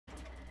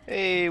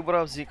Hey, what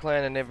up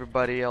Z-Clan and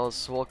everybody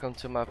else, welcome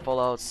to my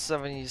Fallout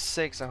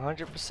 76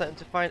 100%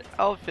 defined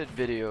outfit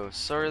video.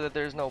 Sorry that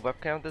there's no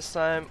webcam this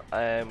time.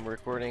 I am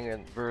recording it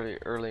very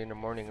early in the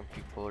morning and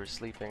people are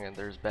sleeping and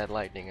there's bad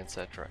lighting,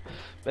 etc.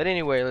 But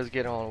anyway, let's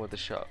get on with the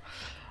show.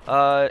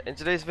 In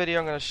today's video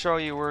I'm going to show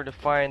you where to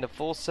find the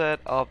full set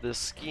of the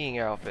skiing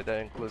outfit.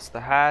 That includes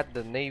the hat,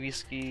 the navy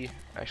ski,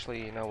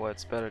 actually you know what,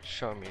 it's better to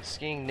show me.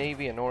 Skiing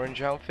navy and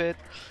orange outfit,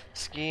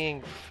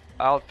 skiing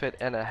outfit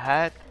and a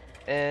hat,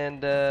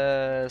 and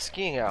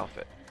skiing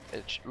outfit.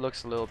 It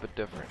looks a little bit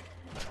different.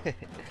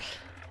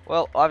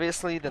 Well,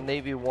 obviously the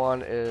navy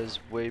one is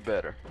way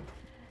better.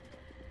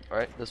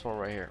 Alright, this one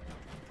right here.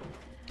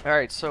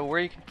 Alright, so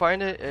where you can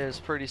find it is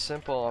pretty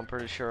simple. I'm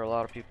pretty sure a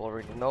lot of people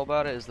already know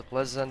about it. Is the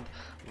Pleasant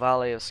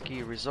Valley of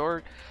Ski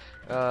Resort.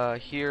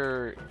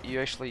 Here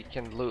you actually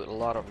can loot a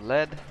lot of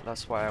lead.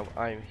 That's why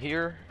I'm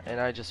here,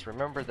 and I just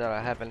remembered that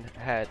I haven't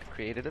had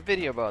created a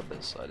video about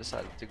this, so I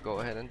decided to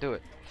go ahead and do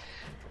it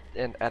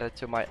and add it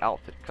to my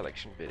outfit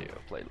collection video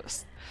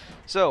playlist.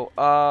 So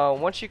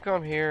once you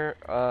come here,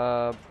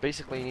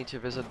 basically you need to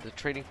visit the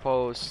trading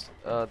post,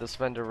 this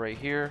vendor right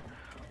here.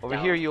 Over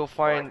here you'll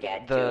find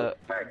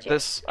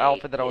this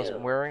outfit that I was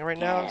wearing right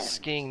now,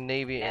 skiing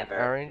navy and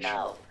orange.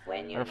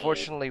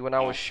 Unfortunately, when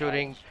I was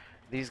shooting,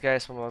 these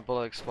guys from my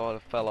bullet exploder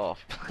fell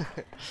off.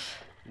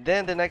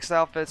 Then the next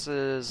outfits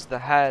is the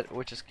hat,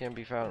 which can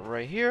be found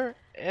right here,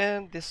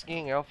 and the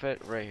skiing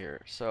outfit right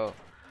here. So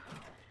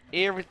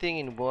everything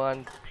in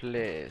one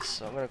place.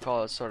 So I'm gonna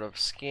call it sort of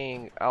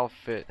skiing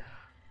outfit.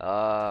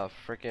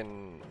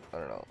 Freaking, I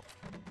don't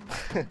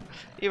know.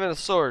 Even a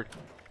sword.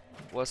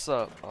 What's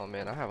up? Oh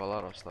man, I have a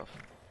lot of stuff.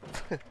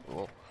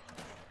 Well,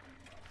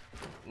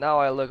 now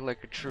I look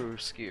like a true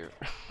skier.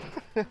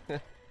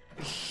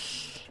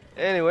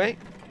 Anyway,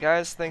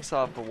 guys, thanks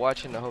all for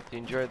watching. I hope you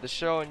enjoyed the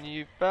show and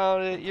you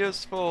found it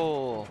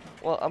useful.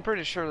 Well, I'm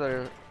pretty sure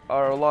there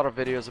are a lot of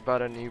videos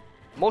about it and you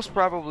most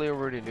probably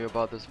already knew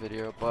about this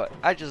video, but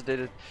I just did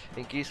it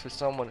in case for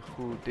someone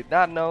who did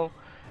not know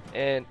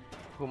and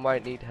who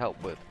might need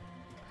help with.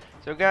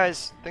 So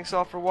guys, thanks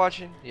all for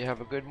watching. You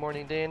have a good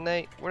morning, day, and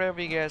night,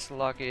 wherever you guys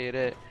located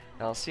it,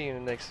 and I'll see you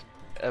in the next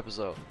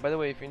episode. By the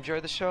way, if you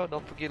enjoyed the show,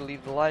 don't forget to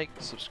leave the like,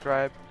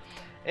 subscribe,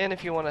 and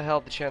if you want to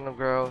help the channel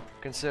grow,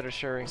 consider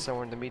sharing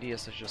somewhere in the media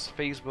such as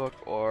Facebook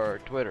or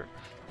Twitter.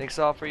 Thanks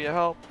all for your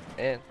help,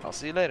 and I'll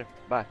see you later.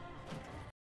 Bye.